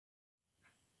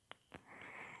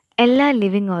എല്ലാ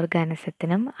ലിവിങ്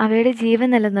ഓർഗാനിസത്തിനും അവയുടെ ജീവൻ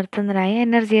നിലനിർത്തുന്നതിനായി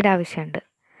എനർജിയുടെ ആവശ്യമുണ്ട്.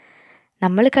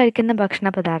 നമ്മൾ കഴിക്കുന്ന ഭക്ഷണ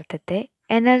പദാർത്ഥത്തെ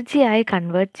എനർജിയായി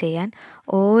കൺവേർട്ട് ചെയ്യാൻ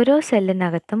ഓരോ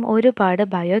സെല്ലിനകത്തും ഒരുപാട്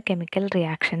ബയോകെമിക്കൽ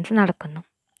റിയാക്ഷൻസ് നടക്കുന്നു.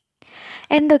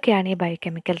 എന്തൊക്കെയാണ് ഈ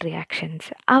ബയോകെമിക്കൽ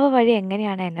റിയാക്ഷൻസ്? അവ വഴി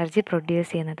എങ്ങനെയാണ് എനർജി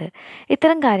പ്രൊഡ്യൂസ് ചെയ്യുന്നത്?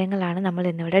 ഇത്തരം കാര്യങ്ങളാണ് നമ്മൾ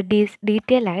ഇന്നിവിടെ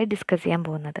ഡീറ്റെയിൽ ആയി ഡിസ്കസ് ചെയ്യാൻ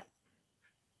പോകുന്നത്.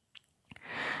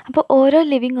 അപ്പോൾ ഓരോ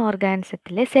ലിവിങ്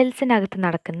ഓർഗാനിസത്തിലെ സെൽസിനകത്ത്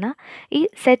നടക്കുന്ന ഈ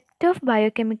സെറ്റ് ഓഫ്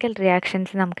ബയോകെമിക്കൽ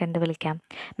റിയാക്ഷൻസ് നമുക്ക് എന്ത് വിളിക്കാം?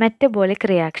 മെറ്റബോളിക്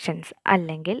റിയാക്ഷൻസ്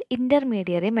അല്ലെങ്കിൽ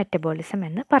ഇൻ്റർമീഡിയറി മെറ്റബോളിസം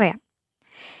എന്ന് പറയാം.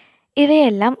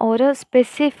 ഇവയെല്ലാം ഓരോ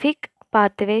സ്പെസിഫിക്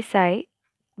പാത്വേസായി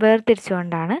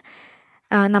വേർതിരിച്ചുകൊണ്ടാണ്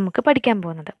നമുക്ക് പഠിക്കാൻ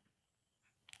പോകുന്നത്.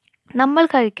 നമ്മൾ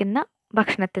കഴിക്കുന്ന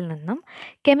ഭക്ഷണത്തിൽ നിന്നും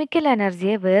കെമിക്കൽ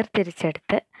എനർജിയെ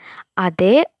വേർതിരിച്ചെടുത്ത്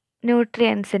അതേ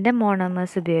ന്യൂട്രിയൻസിൻ്റെ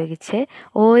മോണോമേഴ്സ് ഉപയോഗിച്ച്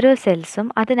ഓരോ സെൽസും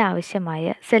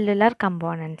അതിനാവശ്യമായ സെല്ലുലാർ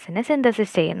കമ്പോണൻസിനെ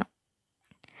സിന്തസിസ് ചെയ്യുന്നു.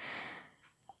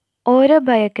 ഓരോ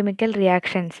ബയോകെമിക്കൽ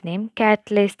റിയാക്ഷൻസിനെയും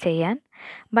കാറ്റലൈസ് ചെയ്യാൻ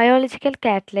ബയോളജിക്കൽ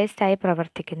കാറ്റലൈസ്റ്റ് ആയി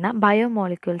പ്രവർത്തിക്കുന്ന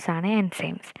ബയോമോളിക്യൂൾസ് ആണ്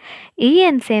എൻസൈംസ്. ഈ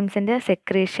എൻസൈംസിൻ്റെ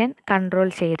സെക്രീഷൻ കൺട്രോൾ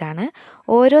ചെയ്താണ്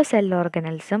ഓരോ സെൽ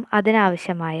ഓർഗനൽസും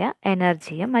അതിനാവശ്യമായ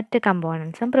എനർജിയും മറ്റ്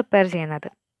കമ്പോണൻസും പ്രിപ്പയർ ചെയ്യുന്നത്.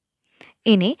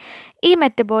 ഇനി ഈ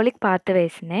മെറ്റബോളിക്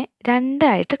പാത്വേസിനെ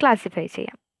രണ്ടായിട്ട് ക്ലാസിഫൈ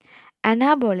ചെയ്യാം: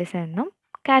 അനാബോളിസം എന്നും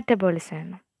കാറ്റബോളിസം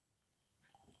എന്നും.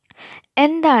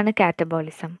 എന്താണ്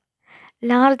കാറ്റബോളിസം?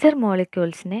 ലാർജർ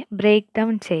മോളിക്യൂൾസിനെ ബ്രേക്ക്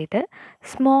ഡൗൺ ചെയ്ത്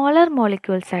സ്മോളർ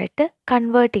മോളിക്യൂൾസായിട്ട്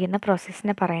കൺവേർട്ട് ചെയ്യുന്ന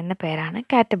പ്രോസസ്സിനെ പറയുന്ന പേരാണ്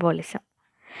കാറ്റബോളിസം.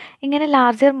 ഇങ്ങനെ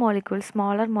ലാർജർ മോളിക്യൂൾസ്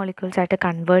സ്മോളർ മോളിക്യൂൾസായിട്ട്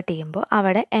കൺവേർട്ട് ചെയ്യുമ്പോൾ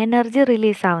അവിടെ എനർജി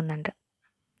റിലീസ് ആവുന്നുണ്ട്.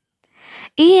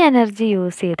 ഈ എനർജി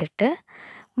യൂസ് ചെയ്തിട്ട്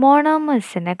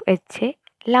മോണോമേഴ്സിനെ വെച്ച്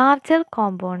ലാർജർ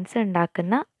കോമ്പൗണ്ട്സ്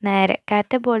ഉണ്ടാക്കുന്ന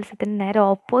കാറ്റബോളിസത്തിന് നേരെ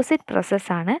ഓപ്പോസിറ്റ്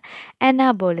പ്രോസസ്സാണ്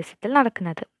അനാബോളിസത്തിൽ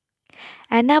നടക്കുന്നത്.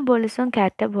 അനാബോളിസവും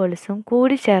കാറ്റബോളിസവും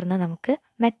കൂടി ചേർന്ന് നമുക്ക്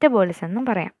മെറ്റബോളിസം എന്നും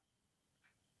പറയാം.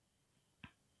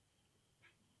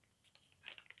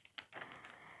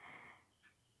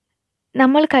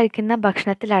 നമ്മൾ കഴിക്കുന്ന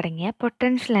ഭക്ഷണത്തിലടങ്ങിയ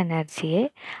പൊട്ടൻഷ്യൽ എനർജിയെ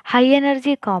ഹൈ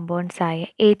എനർജി കോമ്പൗണ്ട്സ് ആയ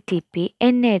ATP,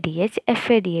 NADH,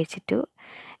 FADH2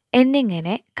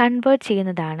 എന്നിങ്ങനെ കൺവേർട്ട്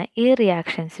ചെയ്യുന്നതാണ് ഈ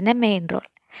റിയാക്ഷൻസിൻ്റെ മെയിൻ റോൾ.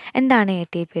 എന്താണ്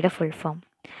ATPയുടെ full form?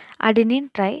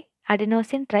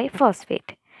 Adenosine try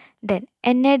phosphate. Then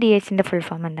NADHൻ്റെ full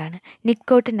form എന്താണ്?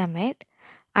 Nicotinamide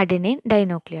adenine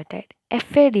dinucleotide.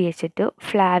 FADH2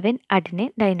 flavin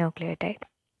adenine dinucleotide.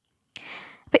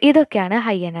 അപ്പോൾ ഇതൊക്കെയാണ്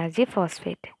high energy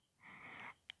phosphate.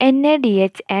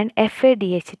 NADH and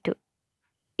FADH2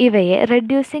 ഇവയെ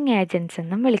reducing agents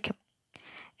എന്നും വിളിക്കും.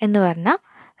 എന്ന് പറഞ്ഞാൽ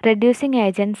റെഡ്യൂസിങ്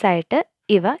ഏജൻസ് ആയിട്ട്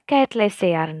ഇവ കാറ്റലൈസ്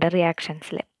ചെയ്യാറുണ്ട്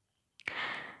റിയാക്ഷൻസിൽ.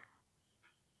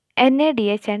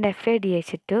 NADH and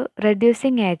FADH2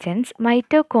 reducing agents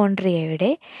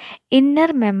മൈറ്റോകോൺട്രിയയുടെ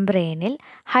inner മെംബ്രെയിനിൽ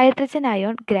hydrogen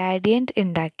ion ഗ്രാഡിയൻറ്റ്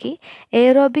ഉണ്ടാക്കി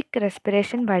എയറോബിക്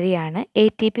റെസ്പിറേഷൻ വഴിയാണ്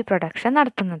ATP പ്രൊഡക്ഷൻ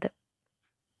നടത്തുന്നത്.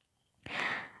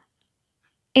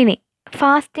 ഇനി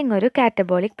ഫാസ്റ്റിംഗ് ഒരു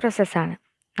കാറ്റബോളിക് പ്രോസസ്സാണ്.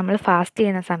 നമ്മൾ ഫാസ്റ്റ്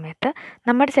ചെയ്യുന്ന സമയത്ത്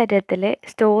നമ്മുടെ ശരീരത്തിൽ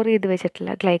സ്റ്റോർ ചെയ്ത്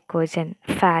വെച്ചിട്ടുള്ള ഗ്ലൈക്കോജൻ,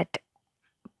 ഫാറ്റ്,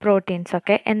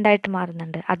 പ്രോട്ടീൻസൊക്കെ എന്തായിട്ട്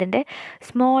മാറുന്നുണ്ട്? അതിൻ്റെ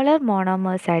സ്മോളർ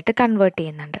മോണോമേഴ്സായിട്ട് കൺവേർട്ട്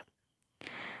ചെയ്യുന്നുണ്ട്.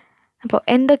 അപ്പോൾ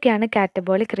എന്തൊക്കെയാണ്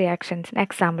കാറ്റബോളിക് റിയാക്ഷൻസിന്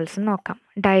എക്സാമ്പിൾസ് നോക്കാം.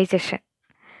 Digestion,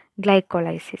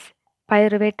 glycolysis,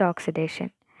 pyruvate oxidation,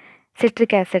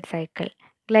 citric acid cycle,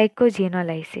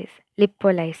 ഗ്ലൈക്കോജീനോലൈസിസ്,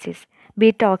 ലിപ്പോലൈസിസ്,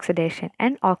 beta oxidation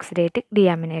and oxidative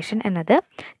deamination എന്നത്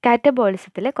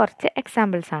കാറ്റബോളിസത്തിലെ കുറച്ച്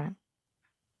എക്സാമ്പിൾസ് ആണ്.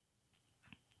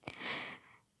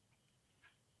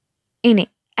 ഇനി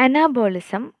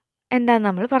അനാബോളിസം എന്താണെന്ന്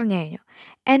നമ്മൾ പറഞ്ഞു കഴിഞ്ഞു.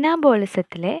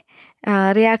 അനാബോളിസത്തിലെ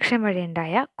റിയാക്ഷൻ വഴി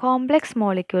ഉണ്ടായ കോംപ്ലക്സ്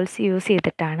മോളിക്യൂൾസ് യൂസ്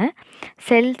ചെയ്തിട്ടാണ്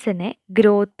സെൽസിനെ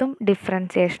ഗ്രോത്തും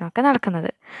ഡിഫറൻസിയേഷനും ഒക്കെ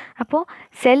നടക്കുന്നത്. അപ്പോൾ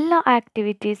സെൽ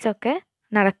ആക്ടിവിറ്റീസൊക്കെ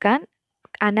നടക്കാൻ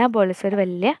അനാബോളിസം ഒരു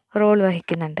വലിയ റോൾ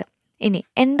വഹിക്കുന്നുണ്ട്. ഇനി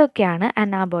എന്തൊക്കെയാണ്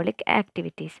അനാബോളിക്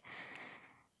activities?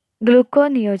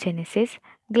 ഗ്ലൂക്കോനിയോജെനിസിസ്,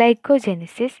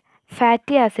 ഗ്ലൈക്കോജെനിസിസ്,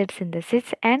 fatty acid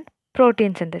synthesis and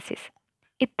protein synthesis.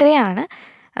 ഇത്രയാണ്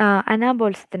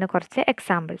അനാബോളിസത്തിന് കുറച്ച്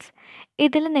എക്സാമ്പിൾസ്.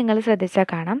 ഇതിൽ നിങ്ങൾ ശ്രദ്ധിച്ചാൽ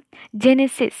കാണാം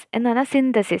ജെനിസിസ് എന്ന് പറഞ്ഞാൽ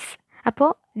സിന്തസിസ്. അപ്പോൾ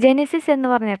ജെനിസിസ് എന്ന്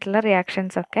പറഞ്ഞിട്ടുള്ള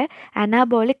റിയാക്ഷൻസ് ഒക്കെ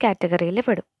അനാബോളിക് കാറ്റഗറിയിൽ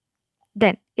പെടും.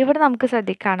 ദെൻ ഇവിടെ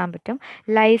നമുക്ക് കാണാൻ പറ്റും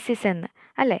ലൈസിസ് എന്ന്,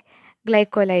 അല്ലേ?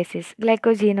 ഗ്ലൈക്കോലൈസിസ്,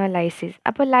 ഗ്ലൈക്കോജീനോലൈസിസ്.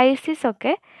 അപ്പോൾ ലൈസിസ്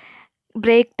ഒക്കെ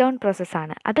ബ്രേക്ക് ഡൗൺ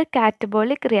പ്രോസസ്സാണ്. അത്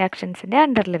കാറ്റബോളിക് റിയാക്ഷൻസിൻ്റെ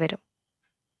അണ്ടറിൽ വരും.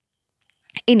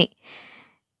 ഇനി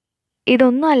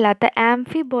ഇതൊന്നും അല്ലാത്ത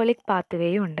ആംഫിബോളിക്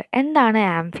പാത്വേയും ഉണ്ട്. എന്താണ്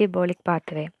ആംഫിബോളിക്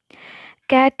പാത്വേ?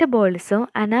 കാറ്റബോളിസവും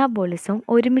അനാബോളിസവും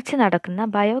ഒരുമിച്ച് നടക്കുന്ന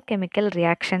ബയോകെമിക്കൽ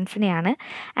റിയാക്ഷൻസിനെയാണ്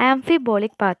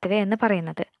ആംഫിബോളിക് പാത്വേ എന്ന്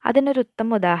പറയുന്നത്. അതിനൊരു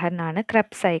ഉത്തമ ഉദാഹരണമാണ്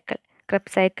Krebs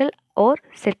cycle or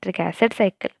citric acid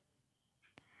cycle.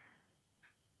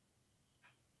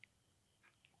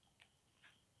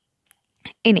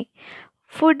 ഇനി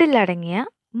ഫുഡിലടങ്ങിയ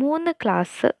 3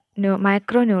 ക്ലാസ്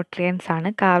മൈക്രോ ന്യൂട്രിയൻസ് ആണ്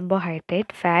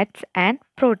കാർബോഹൈഡ്രേറ്റ്, ഫാറ്റ്സ് ആൻഡ്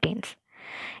പ്രോട്ടീൻസ്.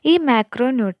 ഈ macro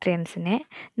ന്യൂട്രിയൻസിനെ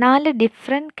 4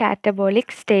 different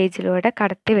catabolic സ്റ്റേജിലൂടെ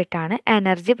കടത്തിവിട്ടാണ്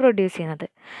energy produce ചെയ്യുന്നത്.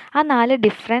 ആ 4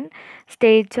 different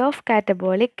stage of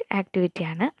catabolic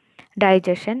ആക്ടിവിറ്റിയാണ്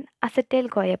digestion, acetyl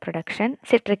Koya production,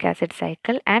 citric acid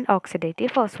cycle and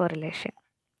oxidative phosphorylation.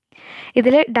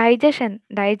 ഇതിൽ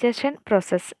digestion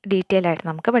process detail ആയിട്ട്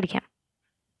നമുക്ക് പഠിക്കാം.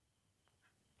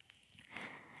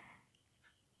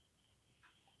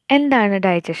 എന്താണ്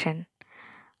ഡൈജഷൻ?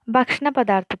 ഭക്ഷണ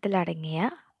പദാർത്ഥത്തിൽ അടങ്ങിയ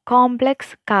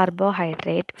കോംപ്ലക്സ്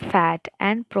കാർബോഹൈഡ്രേറ്റ്, ഫാറ്റ്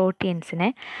ആൻഡ് പ്രോട്ടീൻസിനെ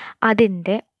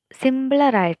അതിൻ്റെ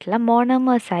സിംപിളറായിട്ടുള്ള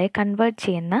മോണോമേഴ്സായി കൺവേർട്ട്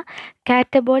ചെയ്യുന്ന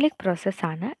കാറ്റബോളിക്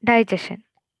പ്രോസസ്സാണ് ഡൈജഷൻ.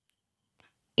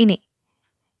 ഇനി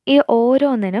ഈ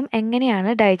ഓരോന്നിനും എങ്ങനെയാണ്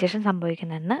ഡൈജഷൻ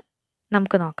സംഭവിക്കുന്നതെന്ന്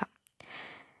നമുക്ക് നോക്കാം.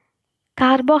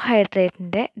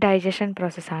 കാർബോഹൈഡ്രേറ്റിൻ്റെ ഡൈജഷൻ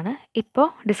പ്രോസസ്സാണ് ഇപ്പോൾ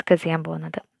ഡിസ്കസ് ചെയ്യാൻ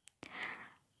പോകുന്നത്.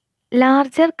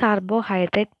 Larger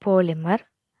carbohydrate polymer,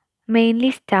 mainly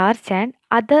starch and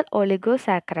other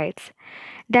ഒളിഗോസാക്കറൈഡ്സ്,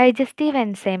 digestive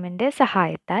എൻസൈമിൻ്റെ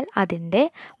സഹായത്താൽ അതിൻ്റെ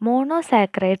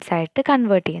മോണോസാക്കറൈഡ്സ് ആയിട്ട്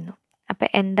കൺവേർട്ട് ചെയ്യുന്നു. അപ്പോൾ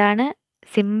എന്താണ്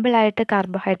സിമ്പിളായിട്ട്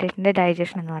കാർബോഹൈഡ്രേറ്റിൻ്റെ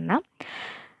ഡൈജഷൻ എന്ന് പറഞ്ഞാൽ,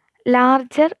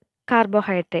 ലാർജർ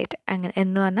കാർബോഹൈഡ്രേറ്റ്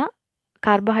എന്ന് പറഞ്ഞാൽ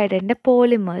കാർബോഹൈഡ്രേറ്റിൻ്റെ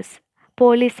polymers,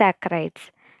 polysaccharides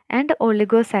and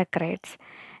ഒളിഗോസാക്കറൈഡ്സ്,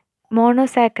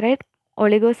 monosaccharide,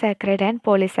 oligosaccharide and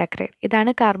polysaccharide.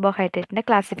 ഇതാണ് കാർബോഹൈഡ്രേറ്റിൻ്റെ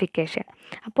ക്ലാസിഫിക്കേഷൻ.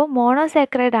 അപ്പോൾ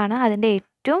മോണോസാക്കറൈഡ് ആണ് അതിൻ്റെ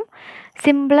ഏറ്റവും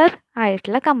സിംപ്ലർ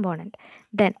ആയിട്ടുള്ള കമ്പോണൻറ്റ്.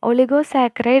 ദെൻ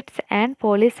ഒളിഗോസാക്കറൈഡ്സ് ആൻഡ്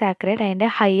പോളിസാക്കറൈഡ് അതിൻ്റെ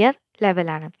ഹയർ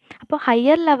ലെവലാണ്. അപ്പോൾ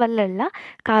ഹയർ ലെവലിലുള്ള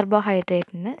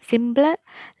കാർബോഹൈഡ്രേറ്റിന് സിംപ്ലർ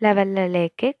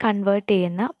ലെവലിലേക്ക് കൺവേർട്ട്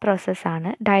ചെയ്യുന്ന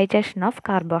പ്രോസസ്സാണ് ഡൈജഷൻ ഓഫ്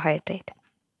കാർബോഹൈഡ്രേറ്റ്.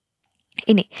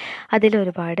 ഇനി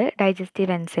അതിലൊരുപാട്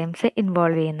ഡൈജസ്റ്റീവ് എൻസൈംസ്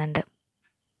ഇൻവോൾവ് ചെയ്യുന്നുണ്ട്.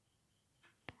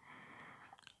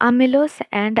 അമിലോസ്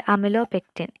ആൻഡ്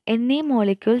അമിലോപെക്റ്റിൻ എന്നീ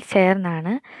മോളിക്യൂൾസ്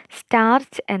ചേർന്നാണ്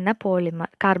സ്റ്റാർച്ച് എന്ന പോളിമർ,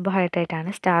 കാർബോഹൈഡ്രേറ്റ്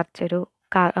ആണ് സ്റ്റാർച്ച്, ഒരു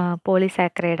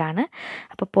പോളിസാക്കറൈഡ് ആണ്.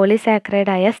 അപ്പോൾ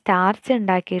പോളിസാക്കറൈഡായ സ്റ്റാർച്ച്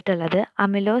ഉണ്ടാക്കിയിട്ടുള്ളത്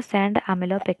അമിലോസ് ആൻഡ്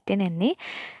അമിലോപെക്റ്റിൻ എന്നീ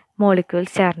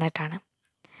മോളിക്യൂൾസ് ചേർന്നിട്ടാണ്.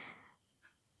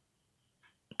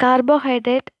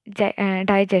 കാർബോഹൈഡ്രേറ്റ്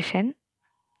ഡൈജഷൻ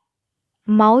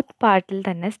മൗത്ത് പാർട്ടിൽ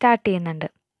തന്നെ സ്റ്റാർട്ട് ചെയ്യുന്നുണ്ട്.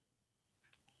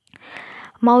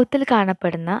 മൗത്തിൽ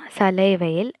കാണപ്പെടുന്ന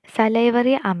സലൈവയിൽ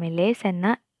സലൈവറി അമിലേസ് എന്ന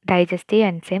ഡൈജസ്റ്റീവ്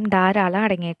എൻസൈം ധാരാളം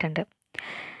അടങ്ങിയിട്ടുണ്ട്.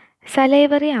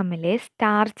 സലൈവറി അമിലേസ്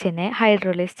സ്റ്റാർച്ചിനെ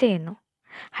ഹൈഡ്രോലൈസ് ചെയ്യുന്നു.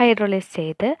 ഹൈഡ്രോലൈസ്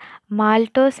ചെയ്ത്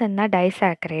മാൾട്ടോസ് എന്ന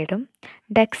ഡൈസാക്കറൈഡും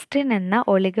ഡെക്സ്ട്രിൻ എന്ന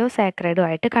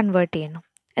ഒളിഗോസാക്കറൈഡുമായിട്ട് കൺവേർട്ട് ചെയ്യുന്നു.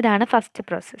 ഇതാണ് ഫസ്റ്റ്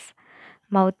പ്രോസസ്സ്.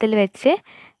 മൗത്തിൽ വെച്ച്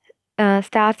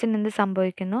സ്റ്റാർച്ചിന് എന്ത്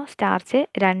സംഭവിക്കുന്നു? സ്റ്റാർച്ച്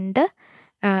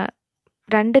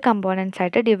രണ്ട് കമ്പോണൻസ്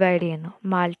ആയിട്ട് ഡിവൈഡ് ചെയ്യുന്നു,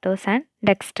 മാൾട്ടോസ് ആൻഡ്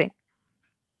ഡെക്സ്ട്രിൻ.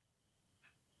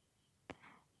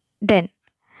 ദെൻ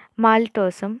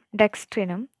മാൾട്ടോസും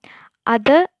ഡെക്സ്ട്രിനും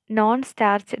അത് നോൺ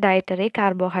സ്റ്റാർച്ച് ഡയറ്ററി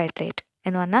കാർബോഹൈഡ്രേറ്റ്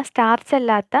എന്ന് പറഞ്ഞാൽ സ്റ്റാർച്ച്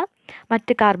അല്ലാത്ത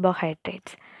മറ്റ്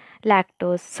കാർബോഹൈഡ്രേറ്റ്സ്,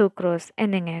 ലാക്ടോസ്, സുക്രോസ്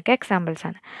എന്നിങ്ങനെയൊക്കെ എക്സാമ്പിൾസ്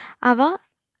ആണ്. അവ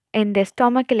എൻ്റെ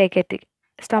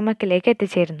സ്റ്റൊമക്കിലേക്ക്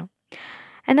എത്തിച്ചേരുന്നു.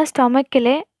 എന്നാൽ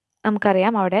സ്റ്റൊമക്കിലെ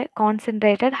നമുക്കറിയാം അവിടെ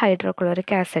കോൺസെൻട്രേറ്റഡ്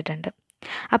ഹൈഡ്രോക്ലോറിക് ആസിഡ് ഉണ്ട്.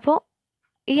 അപ്പോൾ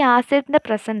ഈ ആസിഡിൻ്റെ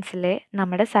പ്രസൻസിൽ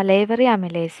നമ്മുടെ സലൈവറി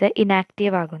അമിലേസ്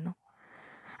ഇനാക്റ്റീവ് ആകുന്നു.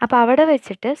 അപ്പോൾ അവിടെ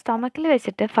വെച്ചിട്ട് സ്റ്റൊമക്കിൽ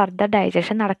വെച്ചിട്ട് ഫർദർ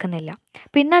ഡൈജഷൻ നടക്കുന്നില്ല.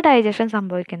 പിന്നെ ഡൈജഷൻ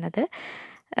സംഭവിക്കുന്നത്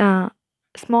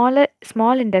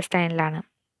സ്മോൾ ഇൻറ്റസ്റ്റൈനിലാണ്.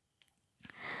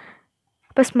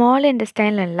 അപ്പോൾ സ്മോൾ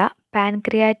ഇൻറ്റസ്റ്റൈനിലുള്ള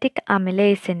പാൻക്രിയാറ്റിക്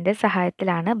അമിലേസിൻ്റെ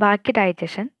സഹായത്തിലാണ് ബാക്കി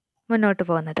ഡൈജഷൻ മുന്നോട്ട്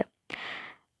പോകുന്നത്.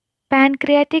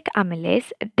 പാൻക്രിയാറ്റിക്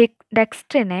അമിലേസ്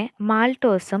ഡെക്സ്ട്രിനെ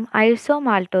മാൾട്ടോസും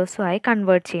ഐസോമാൾട്ടോസുമായി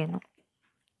കൺവേർട്ട് ചെയ്യുന്നു.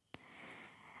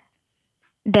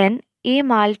 ദെൻ ഈ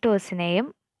മാൾട്ടോസിനെയും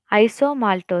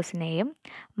ഐസോമാൾട്ടോസിനെയും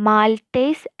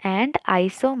മാൾട്ടേസ് ആൻഡ്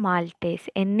ഐസോമാൾട്ടേസ്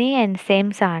എന്നീ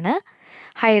എൻസൈംസ് ആണ്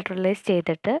ഹൈഡ്രോലൈസ്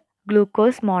ചെയ്തിട്ട്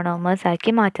ഗ്ലൂക്കോസ് മോണോമേഴ്സ്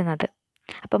ആക്കി മാറ്റുന്നത്.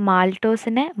 അപ്പോൾ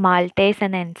മാൾട്ടോസിനെ മാൾട്ടേസ്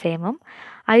എന്ന എൻസൈമും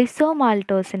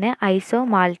ഐസോമാൾട്ടോസിനെ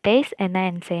ഐസോമാൾട്ടേസ് എന്ന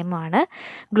എൻസൈമാണ്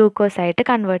ഗ്ലൂക്കോസ് ആയിട്ട്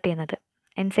കൺവേർട്ട് ചെയ്യുന്നത്.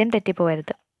 എൻസൈം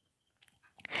തെറ്റിപ്പോകരുത്.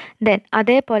 ദെൻ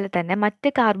അതേപോലെ തന്നെ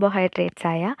മറ്റ് കാർബോഹൈഡ്രേറ്റ്സ്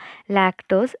ആയ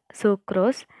ലാക്ടോസ്,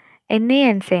 സുക്രോസ് എന്നീ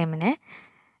എൻസൈമിനെ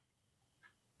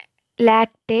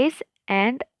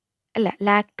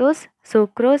ലാക്ടോസ്,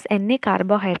 സൂക്രോസ് എന്നീ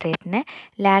കാർബോഹൈഡ്രേറ്റിനെ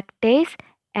ലാക്ടേസ്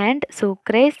ആൻഡ്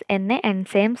സൂക്രേസ് എന്ന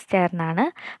എൻസൈംസ് ചേർന്നാണ്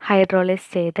ഹൈഡ്രോലൈസ്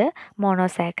ചെയ്ത്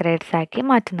മോണോസാക്കറൈഡ്സ് ആക്കി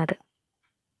മാറ്റുന്നത്.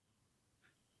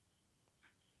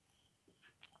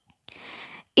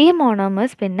 ഈ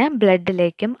മോണോമേഴ്സ് പിന്നെ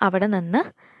ബ്ലഡിലേക്കും അവിടെ നിന്ന്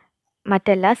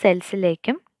മറ്റെല്ലാ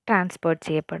സെൽസിലേക്കും ട്രാൻസ്പോർട്ട്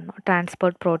ചെയ്യപ്പെടുന്നു.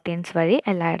 ട്രാൻസ്പോർട്ട് പ്രോട്ടീൻസ് വഴി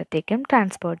എല്ലായിടത്തേക്കും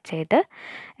ട്രാൻസ്പോർട്ട് ചെയ്ത്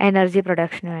എനർജി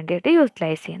പ്രൊഡക്ഷന് വേണ്ടിയിട്ട്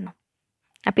യൂട്ടിലൈസ് ചെയ്യുന്നു.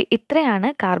 അപ്പോൾ ഇത്രയാണ്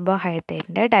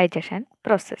കാർബോഹൈഡ്രേറ്റിൻ്റെ ഡൈജഷൻ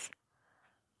പ്രോസസ്സ്.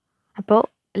 അപ്പോൾ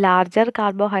ലാർജർ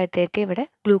കാർബോഹൈഡ്രേറ്റ് ഇവിടെ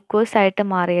ഗ്ലൂക്കോസ് ആയിട്ട്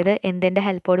മാറിയത് എന്തിൻ്റെ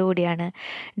ഹെൽപ്പോട് കൂടിയാണ്?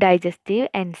 ഡൈജസ്റ്റീവ്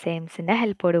എൻസൈംസിൻ്റെ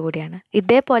ഹെൽപ്പോട് കൂടിയാണ്.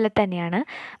 ഇതേപോലെ തന്നെയാണ്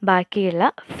ബാക്കിയുള്ള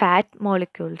ഫാറ്റ്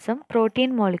മോളിക്യൂൾസും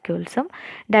പ്രോട്ടീൻ മോളിക്യൂൾസും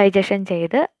ഡൈജഷൻ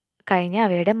ചെയ്ത് കഴിഞ്ഞ്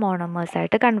അവയുടെ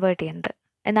മോണോമേഴ്സായിട്ട് കൺവേർട്ട് ചെയ്യുന്നത്.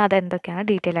 എന്നാൽ അതെന്തൊക്കെയാണ്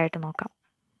ഡീറ്റെയിൽ ആയിട്ട് നോക്കാം.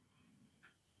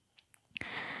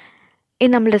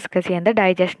 ഇനി നമ്മൾ ഡിസ്കസ് ചെയ്യുന്നത്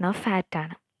ഡൈജഷൻ ഓഫ് ഫാറ്റ്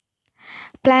ആണ്.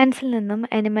 പ്ലാന്റ്സിൽ നിന്നും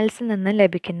അനിമൽസിൽ നിന്നും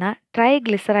ലഭിക്കുന്ന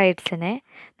ട്രൈഗ്ലിസറൈഡ്സിനെ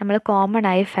നമ്മൾ കോമൺ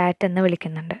ആയി ഫാറ്റ് എന്ന്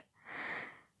വിളിക്കുന്നുണ്ട്.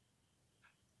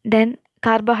 ദെൻ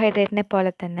കാർബോഹൈഡ്രേറ്റിനെ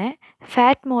പോലെ തന്നെ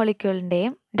ഫാറ്റ്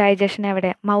മോളിക്യൂളിൻ്റെയും ഡൈജഷൻ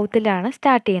എവിടെ? മൗത്തിലാണ്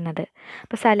സ്റ്റാർട്ട് ചെയ്യുന്നത്.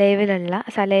 അപ്പോൾ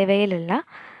സലൈവയിലുള്ള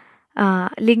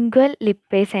lingual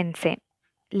lipase enzyme,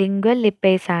 lingual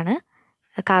lipase ആണ്.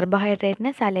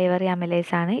 കാർബോഹൈഡ്രേറ്റിന് സലൈവറി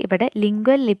അമിലേസ് ആണ്. ഇവിടെ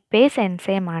ലിംഗ്വൽ ലിപ്പേസ്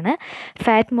എൻസൈം ആണ്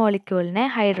ഫാറ്റ് മോളിക്യൂളിനെ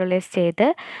ഹൈഡ്രോളൈസ് ചെയ്ത്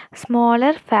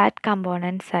സ്മോളർ ഫാറ്റ്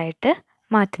കമ്പോണൻസ് ആയിട്ട്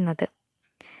മാറ്റുന്നത്.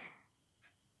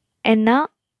 എന്നാൽ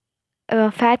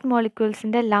ഫാറ്റ്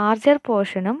മോളിക്യൂൾസിൻ്റെ ലാർജർ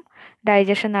പോർഷനും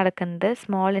ഡൈജഷൻ നടക്കുന്നത്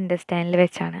സ്മോൾ ഇൻറ്റസ്റ്റൈനിൽ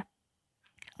വെച്ചാണ്.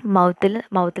 മൗത്തിൽ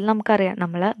നമുക്കറിയാം,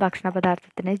 നമ്മൾ ഭക്ഷണ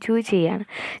പദാർത്ഥത്തിനെ ചൂ ചെയ്യാണ്.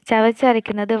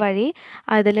 ചവച്ചരയ്ക്കുന്നത് വഴി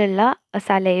അതിലുള്ള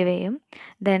സലൈവയും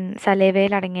ദെൻ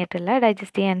സലൈവയിൽ അടങ്ങിയിട്ടുള്ള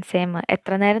ഡൈജസ്റ്റീവ് എൻസൈം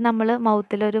എത്ര നേരം നമ്മൾ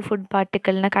മൗത്തിലൊരു ഫുഡ്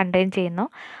പാർട്ടിക്കിളിനെ കണ്ടെയ്ൻ ചെയ്യുന്നോ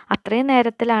അത്രയും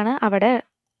നേരത്തിലാണ് അവിടെ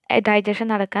ഡൈജഷൻ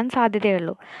നടക്കാൻ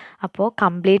സാധ്യതയുള്ളൂ. അപ്പോൾ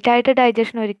കംപ്ലീറ്റ് ആയിട്ട്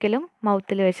ഡൈജഷൻ ഒരിക്കലും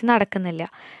മൗത്തിൽ വെച്ച് നടക്കുന്നില്ല.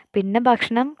 പിന്നെ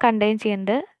ഭക്ഷണം കണ്ടെയ്ൻ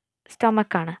ചെയ്യുന്നത്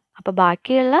സ്റ്റൊമക്കാണ്. അപ്പോൾ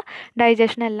ബാക്കിയുള്ള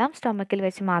ഡൈജഷൻ എല്ലാം സ്റ്റൊമക്കിൽ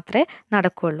വെച്ച് മാത്രമേ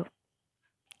നടക്കുകയുള്ളൂ.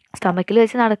 സ്റ്റൊമക്കിൽ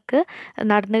വെച്ച്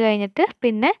നടന്നു കഴിഞ്ഞിട്ട്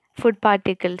പിന്നെ ഫുഡ്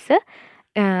പാർട്ടിക്കിൾസ്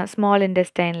സ്മോൾ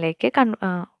ഇൻറ്റസ്റ്റൈനിലേക്ക്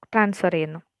ട്രാൻസ്ഫർ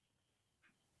ചെയ്യുന്നു.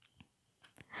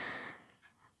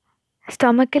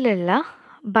 സ്റ്റൊമക്കിലുള്ള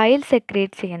ബൈൽ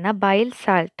സെക്രീറ്റ് ചെയ്യുന്ന ബൈൽ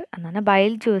സാൾട്ട് എന്നാണ്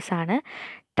ബൈൽ ജ്യൂസാണ്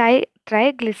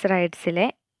ട്രൈഗ്ലിസറൈഡ്സിലെ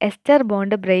എസ്റ്റർ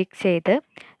ബോണ്ട് ബ്രേക്ക് ചെയ്ത്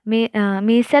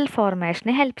മീസൽ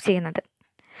ഫോർമേഷന് ഹെൽപ്പ് ചെയ്യുന്നത്.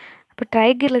 അപ്പോൾ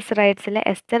ട്രൈഗ്ലിസറൈഡ്സിലെ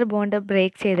എസ്റ്റർ ബോണ്ട്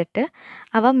ബ്രേക്ക് ചെയ്തിട്ട്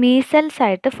അവ മീസൽസ്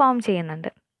ആയിട്ട് ഫോം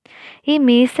ചെയ്യുന്നുണ്ട്. ഈ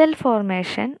മീസൽ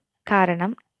ഫോർമേഷൻ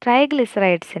കാരണം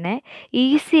ട്രൈഗ്ലിസറൈഡ്സിനെ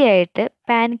ഈസി ആയിട്ട്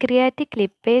പാൻക്രിയാറ്റിക്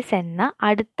ലിപ്പേസ് എന്ന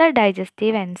അടുത്ത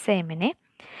ഡൈജസ്റ്റീവ് എൻസൈമിനെ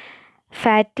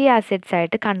ഫാറ്റി ആസിഡ്സ്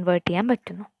ആയിട്ട് കൺവേർട്ട് ചെയ്യാൻ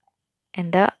പറ്റുന്നു.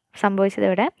 എന്താ സംഭവിച്ചത്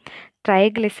ഇവിടെ?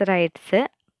 ട്രൈഗ്ലിസറൈഡ്സ്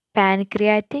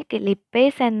പാൻക്രിയാറ്റിക്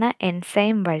ലിപ്പേസ് എന്ന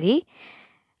എൻസൈം വഴി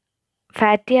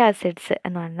ഫാറ്റി ആസിഡ്സ്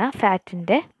എന്ന് പറഞ്ഞാൽ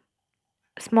ഫാറ്റിൻ്റെ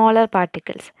സ്മോളർ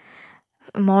പാർട്ടിക്കിൾസ്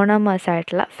മോണോമേഴ്സ്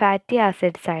ആയിട്ടുള്ള ഫാറ്റി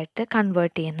ആസിഡ്സ് ആയിട്ട്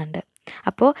കൺവേർട്ട് ചെയ്യുന്നുണ്ട്.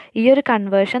 അപ്പോൾ ഈ ഒരു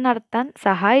കൺവേർഷൻ നടത്താൻ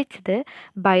സഹായിച്ചത്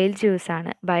ബൈൽ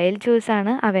ജ്യൂസാണ്. ബൈൽ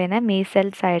ജ്യൂസാണ് അവനെ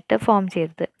മീസെൽസ് ആയിട്ട് ഫോം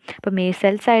ചെയ്തത്. അപ്പോൾ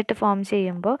മീസെൽസ് ആയിട്ട് ഫോം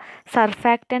ചെയ്യുമ്പോൾ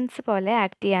സർഫാക്റ്റൻസ് പോലെ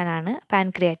ആക്ട് ചെയ്യാനാണ്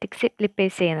പാൻക്രിയാറ്റിക്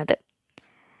ലിപ്പേസ് ചെയ്യുന്നത്.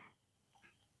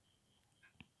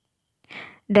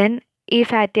 ദെൻ ഈ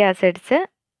ഫാറ്റി ആസിഡ്സ്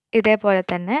ഇതേപോലെ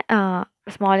തന്നെ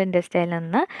സ്മോൾ ഇൻറ്റസ്റ്റൈനിൽ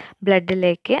നിന്ന്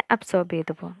ബ്ലഡിലേക്ക് അബ്സോർബ്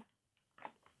ചെയ്തു പോകും.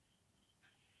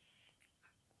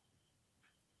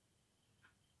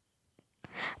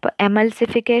 അപ്പോൾ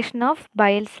എമൾസിഫിക്കേഷൻ ഓഫ്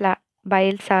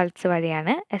ബൈൽ സാൾട്ട്സ്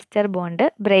വഴിയാണ് എസ്റ്റർ ബോണ്ട്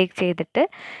ബ്രേക്ക് ചെയ്തിട്ട്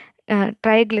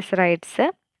ട്രൈഗ്ലിസറൈഡ്സ്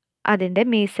അതിൻ്റെ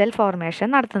മീസൽ ഫോർമേഷൻ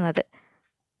നടത്തുന്നത്.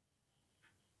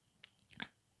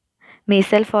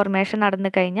 മീസൽ ഫോർമേഷൻ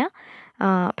നടന്നു കഴിഞ്ഞാൽ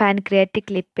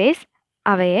പാൻക്രിയാറ്റിക് ലിപ്പേസ്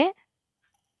അവയെ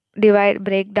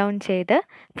ബ്രേക്ക് ഡൗൺ ചെയ്ത്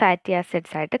ഫാറ്റി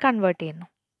ആസിഡ്സ് ആയിട്ട് കൺവേർട്ട് ചെയ്യുന്നു.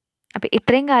 അപ്പോൾ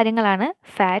ഇത്രയും കാര്യങ്ങളാണ്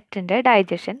ഫാറ്റിൻ്റെ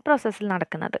ഡൈജഷൻ പ്രോസസ്സിൽ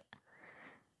നടക്കുന്നത്.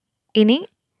 ഇനി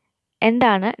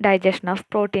എന്താണ് ഡൈജഷൻ ഓഫ്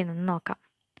പ്രോട്ടീൻ എന്ന് നോക്കാം.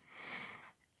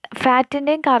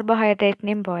 ഫാറ്റിൻ്റെയും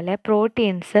കാർബോഹൈഡ്രേറ്റിൻ്റെയും പോലെ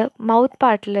പ്രോട്ടീൻസ് മൗത്ത്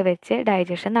പാർട്ടിൽ വെച്ച്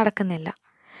ഡൈജഷൻ നടക്കുന്നില്ല.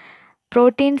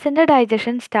 പ്രോട്ടീൻസിൻ്റെ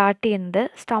ഡൈജഷൻ സ്റ്റാർട്ട് ചെയ്യുന്നത്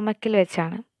സ്റ്റൊമക്കിൽ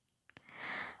വെച്ചാണ്.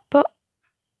 അപ്പോൾ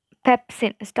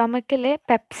സ്റ്റൊമക്കിലെ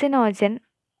പെപ്സിനോജൻ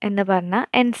എന്ന് പറഞ്ഞ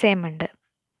എൻസൈം ഉണ്ട്.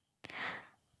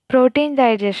 പ്രോട്ടീൻ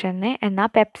ഡൈജഷന് എന്നാൽ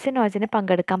പെപ്സിനോജന്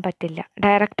പങ്കെടുക്കാൻ പറ്റില്ല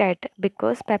ഡയറക്റ്റായിട്ട്,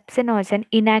 ബിക്കോസ് പെപ്സിനോജൻ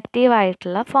ഇനാക്റ്റീവ്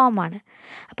ആയിട്ടുള്ള ഫോമാണ്.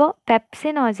 അപ്പോൾ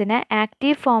പെപ്സിനോജനെ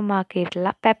ആക്റ്റീവ് ഫോം ആക്കിയിട്ടുള്ള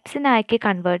പെപ്സിനാക്കി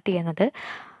കൺവേർട്ട് ചെയ്യുന്നത്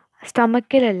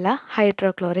സ്റ്റൊമക്കിലുള്ള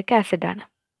ഹൈഡ്രോക്ലോറിക് ആസിഡാണ്.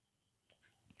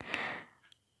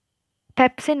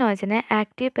 പെപ്സിനോജനെ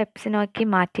ആക്റ്റീവ് പെപ്സിനാക്കി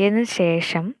മാറ്റിയതിന്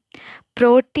ശേഷം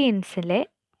പ്രോട്ടീൻസിലെ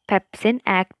പെപ്സിൻ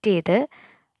ആക്ട് ചെയ്ത്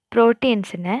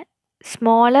പ്രോട്ടീൻസിനെ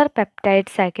സ്മോളർ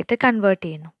പെപ്റ്റൈഡ്സ് ആക്കിയിട്ട് കൺവേർട്ട്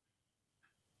ചെയ്യുന്നു.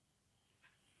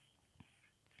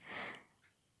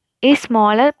 ഈ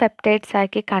സ്മോളർ പെപ്റ്റൈഡ്സ്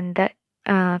ആക്കി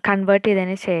കൺവേർട്ട്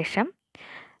ചെയ്തതിന് ശേഷം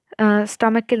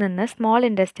സ്റ്റൊമക്കിൽ നിന്ന് സ്മോൾ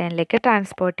ഇൻറ്റസ്റ്റൈനിലേക്ക്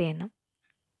ട്രാൻസ്പോർട്ട് ചെയ്യുന്നു.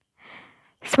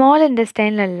 സ്മോൾ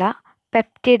ഇൻറ്റസ്റ്റൈനിലുള്ള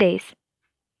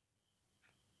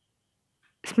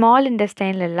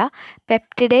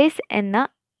പെപ്റ്റിഡേസ് എന്ന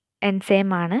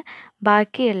എൻസൈമാണ്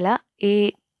ബാക്കിയുള്ള ഈ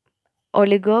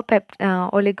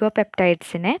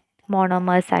ഒളിഗോപെപ്റ്റൈഡ്സിനെ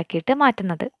മോണോമേഴ്സ് ആക്കിയിട്ട്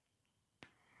മാറ്റുന്നത്.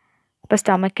 ഇപ്പോൾ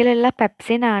സ്റ്റൊമക്കിലുള്ള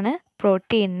പെപ്സിനാണ്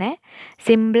പ്രോട്ടീനിനെ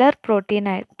സിംപ്ലർ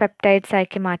പെപ്റ്റൈഡ്സ്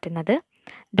ആക്കി മാറ്റുന്നത്.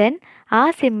 ദെൻ ആ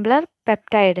സിംപ്ലർ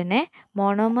പെപ്റ്റൈഡിനെ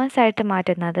മോണോമേഴ്സ് ആയിട്ട്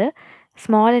മാറ്റുന്നത്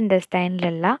സ്മോൾ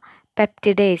ഇൻറ്റസ്റ്റൈനിലുള്ള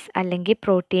പെപ്റ്റിഡേസ് അല്ലെങ്കിൽ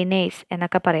പ്രോട്ടീനേസ്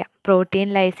എന്നൊക്കെ പറയാം. Protein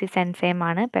lysis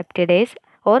എൻസൈമാണ് peptidase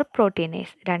or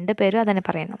proteinase, രണ്ട് പേരും അതിനെ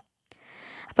പറയുന്നു.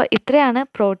 അപ്പോൾ ഇത്രയാണ്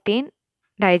പ്രോട്ടീൻ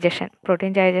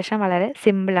ഡൈജഷൻ വളരെ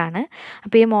സിമ്പിളാണ്.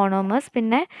 അപ്പോൾ ഈ മോണോമേഴ്സ്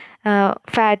പിന്നെ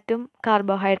ഫാറ്റും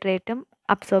കാർബോഹൈഡ്രേറ്റും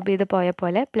അബ്സോർബ് ചെയ്ത് പോയ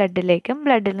പോലെ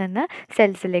ബ്ലഡിൽ നിന്ന്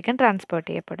സെൽസിലേക്കും ട്രാൻസ്പോർട്ട്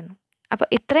ചെയ്യപ്പെടുന്നു. അപ്പോൾ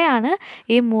ഇത്രയാണ്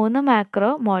ഈ 3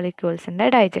 മാക്രോ മോളിക്യൂൾസിൻ്റെ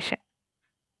ഡൈജഷൻ.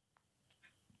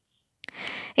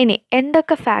 ഇനി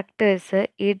എന്തൊക്കെ ഫാക്ടേഴ്സ്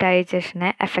ഈ ഡൈജഷനെ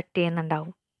എഫക്റ്റ്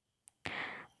ചെയ്യുന്നുണ്ടാവും?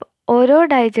 ഓരോ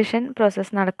ഡൈജഷൻ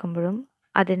പ്രോസസ്സ് നടക്കുമ്പോഴും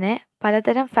അതിനെ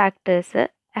പലതരം ഫാക്ടേഴ്സ്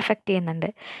എഫക്റ്റ് ചെയ്യുന്നുണ്ട്.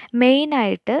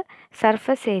 മെയിനായിട്ട്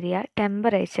surface area,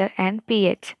 temperature and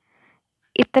pH.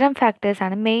 ഇത്തരം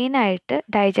ഫാക്ടേഴ്സാണ് മെയിനായിട്ട്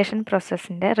ഡൈജഷൻ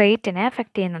പ്രോസസ്സിൻ്റെ റേറ്റിനെ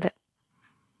എഫക്റ്റ് ചെയ്യുന്നത്.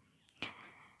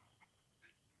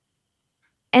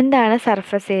 എന്താണ്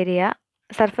സർഫസ് ഏരിയ?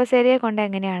 സർഫസ് ഏരിയ കൊണ്ട്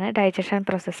എങ്ങനെയാണ് ഡൈജഷൻ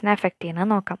പ്രോസസ്സിനെ എഫക്റ്റ് ചെയ്യുന്നത്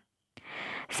നോക്കാം.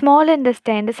 സ്മോൾ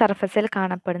ഇൻറ്റസ്റ്റൈൻ്റെ സർഫസിൽ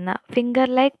കാണപ്പെടുന്ന ഫിംഗർ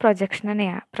ലൈക്ക്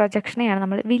പ്രൊജക്ഷനെയാണ്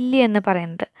നമ്മൾ വില്ലി എന്ന്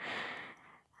പറയുന്നത്.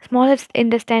 സ്മോൾ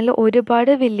ഇൻറ്റസ്റ്റൈനിൽ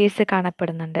ഒരുപാട് വില്ലീസ്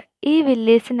കാണപ്പെടുന്നുണ്ട്. ഈ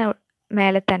വില്ലീസിന്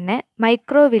മേലെ തന്നെ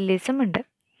മൈക്രോ വില്ലീസും ഉണ്ട്.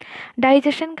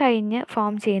 ഡൈജഷൻ കഴിഞ്ഞ്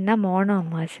ഫോം ചെയ്യുന്ന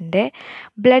മോണോമേഴ്സിൻ്റെ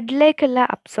ബ്ലഡിലേക്കുള്ള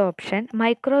അബ്സോർപ്ഷൻ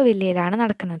മൈക്രോ വില്ലിയിലാണ്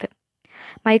നടക്കുന്നത്.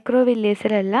 മൈക്രോ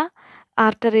വില്ലീസിലുള്ള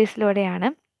ആർട്ടറീസിലൂടെയാണ്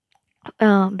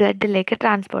ബ്ലഡിലേക്ക്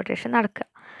ട്രാൻസ്പോർട്ടേഷൻ നടക്കുക.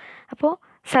 അപ്പോൾ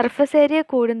സർഫസ് ഏരിയ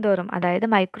കൂടുന്തോറും, അതായത്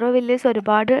മൈക്രോ വില്ലീസ്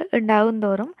ഒരുപാട് ഉണ്ടാകും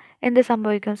തോറും എന്ത്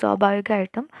സംഭവിക്കും?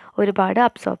 സ്വാഭാവികമായിട്ടും ഒരുപാട്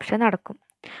അബ്സോർപ്ഷൻ നടക്കും.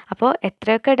 അപ്പോൾ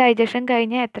എത്രയൊക്കെ ഡൈജഷൻ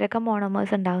കഴിഞ്ഞ് എത്രയൊക്കെ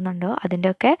മോണോമേഴ്സ് ഉണ്ടാകുന്നുണ്ടോ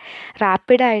അതിൻ്റെയൊക്കെ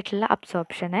റാപ്പിഡായിട്ടുള്ള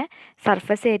അബ്സോർപ്ഷനെ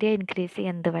സർഫസ് ഏരിയ ഇൻക്രീസ്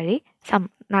ചെയ്യുന്നത് വഴി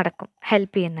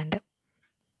ഹെൽപ്പ് ചെയ്യുന്നുണ്ട്.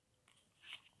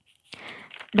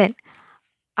 ദെൻ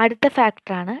അടുത്ത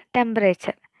ഫാക്ടറാണ്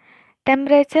ടെമ്പറേച്ചർ.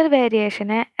 ടെമ്പറേച്ചർ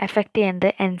വേരിയേഷനെ എഫക്റ്റ്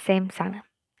ചെയ്യുന്നത് എൻസൈംസ് ആണ്.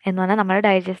 എന്ന് പറഞ്ഞാൽ നമ്മുടെ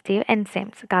digestive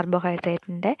enzymes,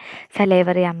 കാർബോഹൈഡ്രേറ്റിൻ്റെ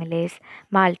salivary amylase,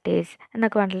 maltase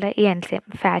എന്നൊക്കെ പറഞ്ഞിട്ടുള്ള ഈ എൻസൈം,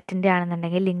 ഫാറ്റിൻ്റെ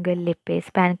ആണെന്നുണ്ടെങ്കിൽ lingual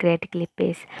lipase, pancreatic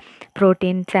lipase,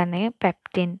 proteins ആണെങ്കിൽ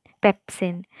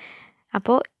പെപ്സിൻ.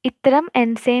 അപ്പോൾ ഇത്തരം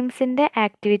എൻസൈംസിൻ്റെ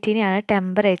ആക്ടിവിറ്റീനെയാണ്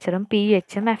ടെമ്പറേച്ചറും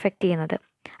pHും എഫക്റ്റ് ചെയ്യുന്നത്.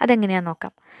 അതെങ്ങനെയാണെന്ന്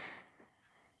നോക്കാം.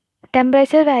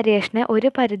 ടെമ്പറേച്ചർ വേരിയേഷനെ ഒരു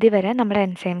പരിധി വരെ നമ്മുടെ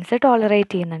എൻസൈംസ്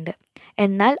ടോളറേറ്റ് ചെയ്യുന്നുണ്ട്.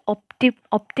 എന്നാൽ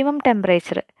ഒപ്റ്റിമം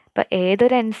ടെമ്പറേച്ചർ, ഇപ്പോൾ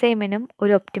ഏതൊരു എൻസൈമിനും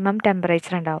ഒരു ഒപ്റ്റിമം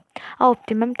ടെമ്പറേച്ചർ ഉണ്ടാവും. ആ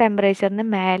ഒപ്റ്റിമം ടെമ്പറേച്ചറിന്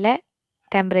മേലെ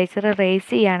ടെമ്പറേച്ചർ റേസ്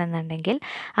ചെയ്യുകയാണെന്നുണ്ടെങ്കിൽ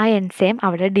ആ എൻസൈം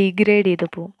അവിടെ ഡീഗ്രേഡ് ചെയ്ത്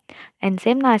പോവും,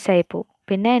 എൻസൈം നാശമായി പോവും.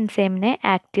 പിന്നെ എൻസൈമിനെ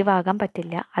ആക്റ്റീവ് ആകാൻ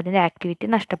പറ്റില്ല, അതിൻ്റെ ആക്ടിവിറ്റി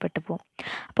നഷ്ടപ്പെട്ടു പോകും.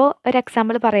 അപ്പോൾ ഒരു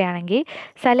എക്സാമ്പിൾ പറയുകയാണെങ്കിൽ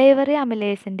salivary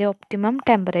അമിലേസിൻ്റെ optimum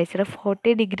temperature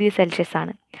 40 degree Celsius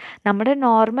ആണ്. നമ്മുടെ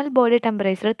normal body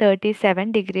temperature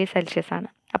 37 degree Celsius ആണ്.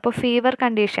 അപ്പോൾ ഫീവർ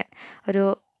കണ്ടീഷൻ ഒരു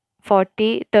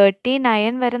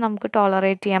 39 വരെ നമുക്ക്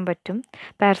ടോളറേറ്റ് ചെയ്യാൻ പറ്റും.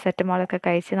 പാരസെറ്റമോളൊക്കെ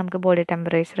കഴിച്ച് നമുക്ക് ബോഡി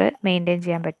ടെമ്പറേച്ചർ മെയിൻറ്റെയിൻ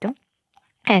ചെയ്യാൻ പറ്റും.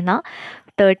 എന്നാൽ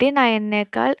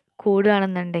 39നേക്കാൾ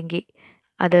കൂടുകയാണെന്നുണ്ടെങ്കിൽ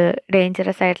അത്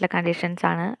ഡേഞ്ചറസ് ആയിട്ടുള്ള കണ്ടീഷൻസ്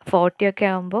ആണ്. 40 ഒക്കെ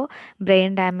ആകുമ്പോൾ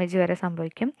ബ്രെയിൻ ഡാമേജ് വരെ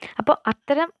സംഭവിക്കും. അപ്പോൾ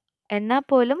എന്നാൽ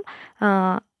പോലും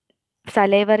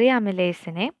സലേവറി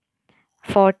അമിലേസിനെ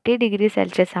 40 ഡിഗ്രി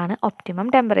സെൽഷ്യസ് ആണ് ഒപ്റ്റിമം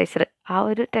ടെമ്പറേച്ചർ. ആ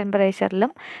ഒരു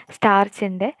ടെമ്പറേച്ചറിലും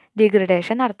സ്റ്റാർച്ചിൻ്റെ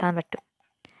ഡിഗ്രഡേഷൻ നടത്താൻ പറ്റും.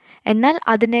 എന്നാൽ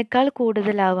അതിനേക്കാൾ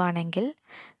കൂടുതലാവുകയാണെങ്കിൽ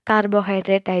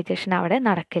കാർബോഹൈഡ്രേറ്റ് ഡൈജഷൻ അവിടെ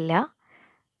നടക്കില്ല.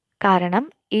 കാരണം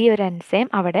ഈ ഒരു എൻസൈം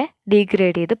അവിടെ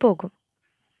ഡീഗ്രേഡ് ചെയ്ത് പോകും.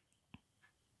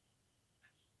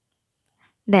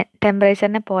 ദെൻ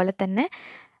ടെമ്പറേച്ചറിനെ പോലെ തന്നെ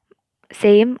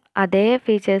സെയിം അതേ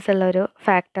ഫീച്ചേഴ്സ് ഉള്ളൊരു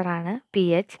ഫാക്ടറാണ്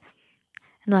pH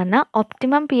എന്ന് പറഞ്ഞാൽ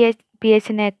ഒപ്റ്റിമം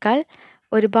pHനേക്കാൾ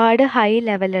ഒരുപാട് ഹൈ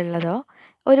ലെവലുള്ളതോ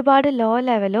ഒരുപാട് ലോ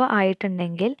ലെവലോ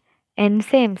ആയിട്ടുണ്ടെങ്കിൽ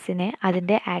എൻസൈംസിന്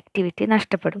അതിൻ്റെ ആക്ടിവിറ്റി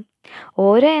നഷ്ടപ്പെടും.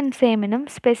 ഓരോ എൻസൈമിനും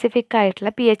സ്പെസിഫിക്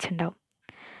ആയിട്ടുള്ള pH ഉണ്ടാവും.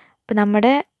 ഇപ്പം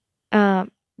നമ്മുടെ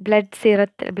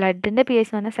ബ്ലഡിൻ്റെ pH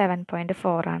എന്ന് പറഞ്ഞാൽ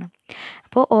 7.4 ആണ്.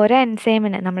 അപ്പോൾ ഓരോ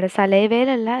എൻസൈമിന് നമ്മുടെ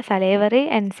സലൈവറി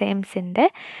എൻസൈംസിൻ്റെ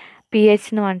pH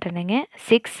എന്ന് പറഞ്ഞിട്ടുണ്ടെങ്കിൽ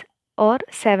 6 or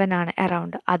 7 ആണ്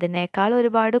അറൗണ്ട്. അതിനേക്കാൾ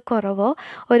ഒരുപാട് കുറവോ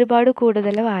ഒരുപാട്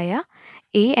കൂടുതലോ ആയ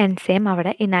ഈ എൻസൈം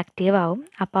അവിടെ ഇനാക്റ്റീവ് ആവും.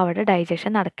 അപ്പോൾ അവിടെ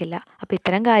ഡൈജഷൻ നടക്കില്ല. അപ്പോൾ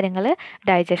ഇത്തരം കാര്യങ്ങൾ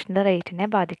ഡൈജഷൻ്റെ റേറ്റിനെ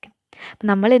ബാധിക്കും.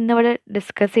 നമ്മൾ ഇന്നിവിടെ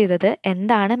ഡിസ്കസ് ചെയ്തത്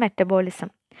എന്താണ്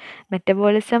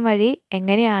മെറ്റബോളിസം വഴി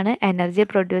എങ്ങനെയാണ് എനർജി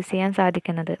പ്രൊഡ്യൂസ് ചെയ്യാൻ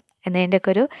സാധിക്കുന്നത് എന്നതിൻ്റെയൊക്കെ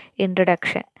ഒരു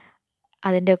ഇൻട്രൊഡക്ഷൻ,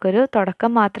 അതിൻ്റെയൊക്കെ ഒരു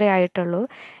തുടക്കം മാത്രമേ ആയിട്ടുള്ളൂ.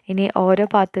 ഇനി ഓരോ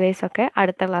പാത്വേസൊക്കെ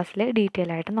അടുത്ത ക്ലാസ്സിൽ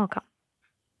ഡീറ്റെയിൽ ആയിട്ട് നോക്കാം.